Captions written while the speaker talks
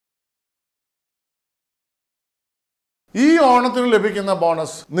ഈ ഓണത്തിന് ലഭിക്കുന്ന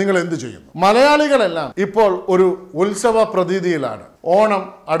ബോണസ് നിങ്ങൾ എന്ത് ചെയ്യുന്നു? മലയാളികളെല്ലാം ഇപ്പോൾ ഒരു ഉത്സവ പ്രതീതിയിലാണ്. ഓണം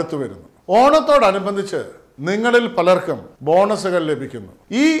അടുത്തു വരുന്നു. ഓണത്തോടനുബന്ധിച്ച് നിങ്ങളിൽ പലർക്കും ബോണസുകൾ ലഭിക്കുന്നു.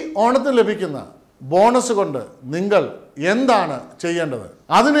 ഈ ഓണത്തിന് ലഭിക്കുന്ന ബോണസ് കൊണ്ട് നിങ്ങൾ എന്താണ് ചെയ്യേണ്ടത്?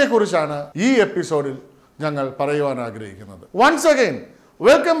 അതിനെക്കുറിച്ചാണ് ഈ എപ്പിസോഡിൽ ഞങ്ങൾ പറയുവാൻ ആഗ്രഹിക്കുന്നത്. Once again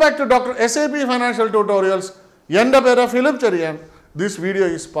welcome back to doctor SiP financial tutorials. എൻ്റെ പേര് Philip Cherian. This video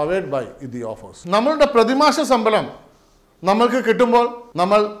is powered by the offers. നമ്മളുടെ പ്രതിമാസ ശമ്പളം നമ്മൾക്ക് കിട്ടുമ്പോൾ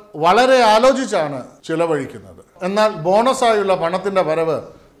നമ്മൾ വളരെ ആലോചിച്ചാണ് ചിലവഴിക്കുന്നത്. എന്നാൽ ബോണസായുള്ള പണത്തിൻ്റെ വരവ്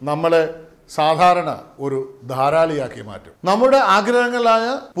നമ്മളെ സാധാരണ ഒരു ധാരാളിയാക്കി മാറ്റും. നമ്മുടെ ആഗ്രഹങ്ങളായ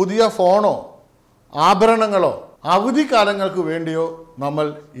പുതിയ ഫോണോ ആഭരണങ്ങളോ അവധിക്കാലങ്ങൾക്ക് വേണ്ടിയോ നമ്മൾ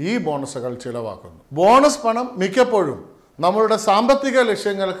ഈ ബോണസുകൾ ചിലവാക്കുന്നു. ബോണസ് പണം മിക്കപ്പോഴും നമ്മളുടെ സാമ്പത്തിക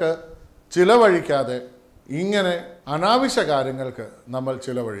ലക്ഷ്യങ്ങൾക്ക് ചിലവഴിക്കാതെ ഇങ്ങനെ അനാവശ്യ കാര്യങ്ങൾക്ക് നമ്മൾ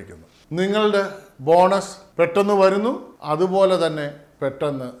ചിലവഴിക്കുന്നു. നിങ്ങളുടെ ബോണസ് പെട്ടെന്ന് വരുന്നു, അതുപോലെ തന്നെ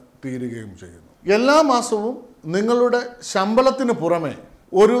പെട്ടെന്ന് തീരുകയും ചെയ്യുന്നു. എല്ലാ മാസവും നിങ്ങളുടെ ശമ്പളത്തിന് പുറമെ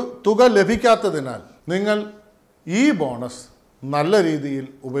ഒരു തുക ലഭിക്കാത്തതിനാൽ നിങ്ങൾ ഈ ബോണസ് നല്ല രീതിയിൽ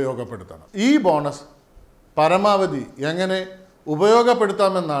ഉപയോഗപ്പെടുത്തണം. ഈ ബോണസ് പരമാവധി എങ്ങനെ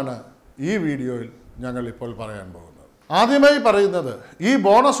ഉപയോഗപ്പെടുത്താമെന്നാണ് ഈ വീഡിയോയിൽ ഞങ്ങൾ ഇപ്പോൾ പറയാൻ പോകുന്നത്. ആദ്യമായി പറയുന്നത്, ഈ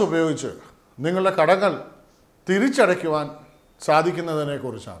ബോണസ് ഉപയോഗിച്ച് നിങ്ങളുടെ കടങ്ങൾ തിരിച്ചടയ്ക്കുവാൻ സാധിക്കുന്നതിനെ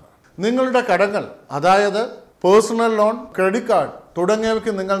കുറിച്ചാണ്. നിങ്ങളുടെ കടങ്ങൾ, അതായത് പേഴ്സണൽ ലോൺ, ക്രെഡിറ്റ് കാർഡ്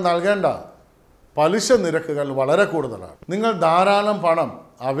തുടങ്ങിയവയ്ക്ക് നിങ്ങൾ നൽകേണ്ട പലിശ നിരക്കുകൾ വളരെ കൂടുതലാണ്. നിങ്ങൾ ധാരാളം പണം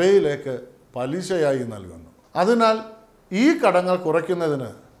അവയിലേക്ക് പലിശയായി നൽകുന്നു. അതിനാൽ ഈ കടങ്ങൾ കുറയ്ക്കുന്നതിന്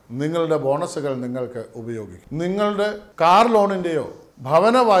നിങ്ങളുടെ ബോണസുകൾ നിങ്ങൾക്ക് ഉപയോഗിക്കും. നിങ്ങളുടെ കാർ ലോണിൻ്റെയോ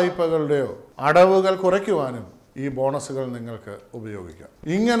ഭവന വായ്പകളുടെയോ അടവുകൾ കുറയ്ക്കുവാനും ഈ ബോണസുകൾ നിങ്ങൾക്ക് ഉപയോഗിക്കാം.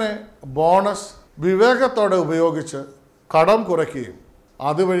 ഇങ്ങനെ ബോണസ് വിവേകത്തോടെ ഉപയോഗിച്ച് കടം കുറയ്ക്കുകയും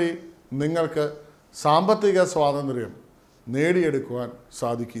അതുവഴി നിങ്ങൾക്ക് സാമ്പത്തിക സ്വാതന്ത്ര്യം നേടിയെടുക്കുവാൻ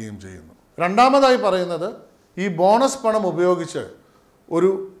സാധിക്കുകയും ചെയ്യുന്നു. രണ്ടാമതായി പറയുന്നത്, ഈ ബോണസ് പണം ഉപയോഗിച്ച് ഒരു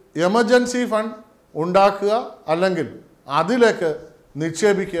എമർജൻസി ഫണ്ട് ഉണ്ടാക്കുക അല്ലെങ്കിൽ അതിലേക്ക്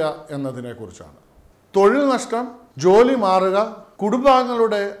നിക്ഷേപിക്കുക എന്നതിനെക്കുറിച്ചാണ്. തൊഴിൽ നഷ്ടം, ജോലി മാറുക,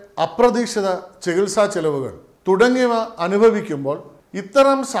 കുടുംബാംഗങ്ങളുടെ അപ്രതീക്ഷിത ചികിത്സാ ചെലവുകൾ തുടങ്ങിയവ അനുഭവിക്കുമ്പോൾ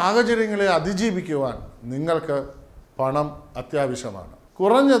ഇത്തരം സാഹചര്യങ്ങളെ അതിജീവിക്കുവാൻ നിങ്ങൾക്ക് പണം അത്യാവശ്യമാണ്.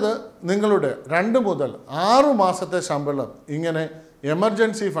 കുറഞ്ഞത് നിങ്ങളുടെ 2 മുതൽ 6 മാസത്തെ ശമ്പളം ഇങ്ങനെ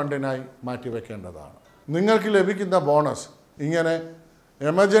എമർജൻസി ഫണ്ടിനായി മാറ്റിവെക്കേണ്ടതാണ്. നിങ്ങൾക്ക് ലഭിക്കുന്ന ബോണസ് ഇങ്ങനെ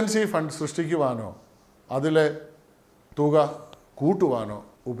എമർജൻസി ഫണ്ട് സൃഷ്ടിക്കുവാനോ അതിലെ തുക കൂട്ടുവാനോ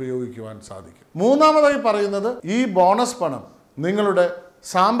ഉപയോഗിക്കുവാൻ സാധിക്കും. മൂന്നാമതായി പറയുന്നത്, ഈ ബോണസ് പണം നിങ്ങളുടെ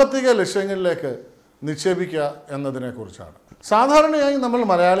സാമ്പത്തിക ലക്ഷ്യങ്ങളിലേക്ക് നിക്ഷേപിക്കുക എന്നതിനെക്കുറിച്ചാണ്. സാധാരണയായി നമ്മൾ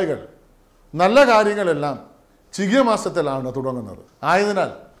മലയാളികൾ നല്ല കാര്യങ്ങളെല്ലാം ചിങ്ങമാസത്തിലാണ് തുടങ്ങുന്നത്.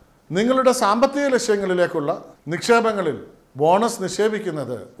 ആയതിനാൽ നിങ്ങളുടെ സാമ്പത്തിക ലക്ഷ്യങ്ങളിലേക്കുള്ള നിക്ഷേപങ്ങളിൽ ബോണസ്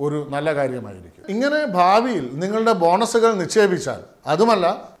നിക്ഷേപിക്കുന്നത് ഒരു നല്ല കാര്യമായിരിക്കും. ഇങ്ങനെ ഭാവിയിൽ നിങ്ങളുടെ ബോണസുകൾ നിക്ഷേപിച്ചാൽ, അതുമല്ല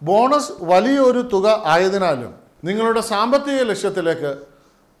ബോണസ് വലിയൊരു തുക ആയതിനാലും നിങ്ങളുടെ സാമ്പത്തിക ലക്ഷ്യത്തിലേക്ക്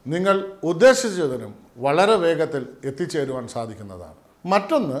നിങ്ങൾ ഉദ്ദേശിച്ചതിനും വളരെ വേഗത്തിൽ എത്തിച്ചേരുവാൻ സാധിക്കുന്നതാണ്.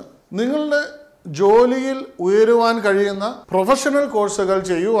 മറ്റൊന്ന്, നിങ്ങളുടെ ജോലിയിൽ ഉയരുവാൻ കഴിയുന്ന പ്രൊഫഷണൽ കോഴ്സുകൾ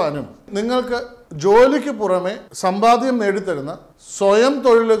ചെയ്യുവാനും നിങ്ങൾക്ക് ജോലിക്ക് പുറമെ സമ്പാദ്യം നേടിത്തരുന്ന സ്വയം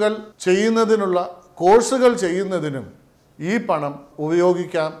തൊഴിലുകൾ ചെയ്യുന്നതിനുള്ള കോഴ്സുകൾ ചെയ്യുന്നതിനും ഈ പണം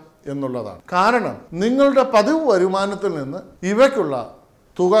ഉപയോഗിക്കാം എന്നുള്ളതാണ്. കാരണം നിങ്ങളുടെ പതിവ് വരുമാനത്തിൽ നിന്ന് ഇവയ്ക്കുള്ള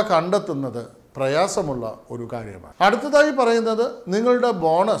തുക കണ്ടെത്തുന്നത് പ്രയാസമുള്ള ഒരു കാര്യമാണ്. അടുത്തതായി പറയുന്നത്, നിങ്ങളുടെ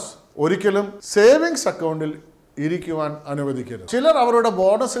ബോണസ് ഒരിക്കലും സേവിങ്സ് അക്കൗണ്ടിൽ ഇരിക്കുവാൻ അനുവദിക്കരുത്. ചിലർ അവരുടെ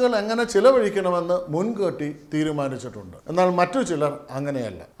ബോണസുകൾ എങ്ങനെ ചിലവഴിക്കണമെന്ന് മുൻകൂട്ടി തീരുമാനിച്ചിട്ടുണ്ട്. എന്നാൽ മറ്റു ചിലർ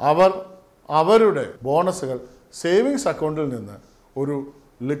അങ്ങനെയല്ല. അവർ അവരുടെ ബോണസുകൾ സേവിങ്സ് അക്കൗണ്ടിൽ നിന്ന് ഒരു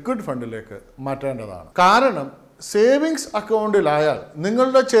ലിക്വിഡ് ഫണ്ടിലേക്ക് മാറ്റേണ്ടതാണ്. കാരണം സേവിങ്സ് അക്കൗണ്ടിലായാൽ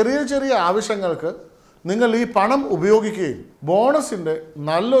നിങ്ങളുടെ ചെറിയ ചെറിയ ആവശ്യങ്ങൾക്ക് നിങ്ങൾ ഈ പണം ഉപയോഗിക്കുകയും ബോണസിൻ്റെ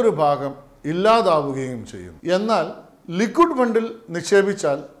നല്ലൊരു ഭാഗം ഇല്ലാതാവുകയും ചെയ്യും. എന്നാൽ ലിക്വിഡ് ഫണ്ടിൽ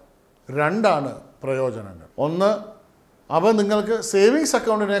നിക്ഷേപിച്ചാൽ 2 പ്രയോജനങ്ങൾ. ഒന്ന്, അവ നിങ്ങൾക്ക് സേവിങ്സ്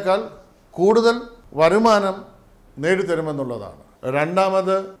അക്കൗണ്ടിനേക്കാൾ കൂടുതൽ വരുമാനം നേടിത്തരുമെന്നുള്ളതാണ്.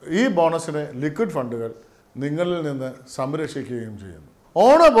 രണ്ടാമത്, ഈ ബോണസിനെ ലിക്വിഡ് ഫണ്ടുകൾ നിങ്ങളിൽ നിന്ന് സംരക്ഷിക്കുകയും ചെയ്യുന്നു.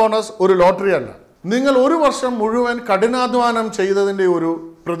 ഓണ ബോണസ് ഒരു ലോട്ടറി അല്ല. നിങ്ങൾ ഒരു വർഷം മുഴുവൻ കഠിനാധ്വാനം ചെയ്തതിൻ്റെ ഒരു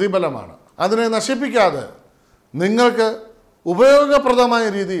പ്രതിഫലമാണ്. അതിനെ നശിപ്പിക്കാതെ നിങ്ങൾക്ക് ഉപയോഗപ്രദമായ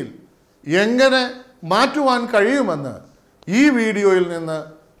രീതിയിൽ എങ്ങനെ മാറ്റുവാൻ കഴിയുമെന്ന് ഈ വീഡിയോയിൽ നിന്ന്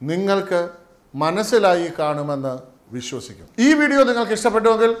നിങ്ങൾക്ക് മനസ്സിലായി കാണുമെന്ന് വിശ്വസിക്കും. ഈ വീഡിയോ നിങ്ങൾക്ക്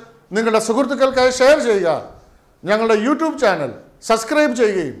ഇഷ്ടപ്പെട്ടുവെങ്കിൽ നിങ്ങളുടെ സുഹൃത്തുക്കൾക്കായി ഷെയർ ചെയ്യുക. ഞങ്ങളുടെ യൂട്യൂബ് ചാനൽ സബ്സ്ക്രൈബ്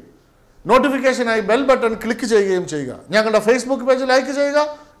ചെയ്യുകയും നോട്ടിഫിക്കേഷനായി ബെൽ ബട്ടൺ ക്ലിക്ക് ചെയ്യുകയും ചെയ്യുക. ഞങ്ങളുടെ ഫേസ്ബുക്ക് പേജ് ലൈക്ക് ചെയ്യുക,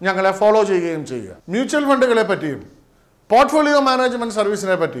 ഞങ്ങളെ ഫോളോ ചെയ്യുകയും ചെയ്യുക. മ്യൂച്വൽ ഫണ്ടുകളെ പറ്റിയും പോർട്ട്ഫോളിയോ മാനേജ്മെന്റ്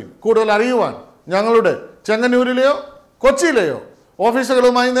സർവീസിനെ പറ്റി കൂടുതൽ അറിയുവാൻ ഞങ്ങളുടെ ചെങ്ങന്നൂരിലെയോ കൊച്ചിയിലെയോ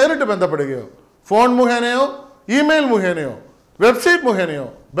ഓഫീസുകളുമായി നേരിട്ട് ബന്ധപ്പെടുകയോ ഫോൺ മുഖേനയോ ഇമെയിൽ മുഖേനയോ വെബ്സൈറ്റ് മുഖേനയോ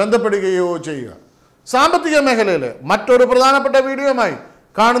ബന്ധപ്പെടുകയോ ചെയ്യുക. സാമ്പത്തിക മേഖലയിലെ മറ്റൊരു പ്രധാനപ്പെട്ട വീഡിയോയുമായി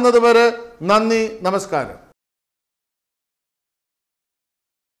കാണുന്നത് വരെ നന്ദി, നമസ്കാരം.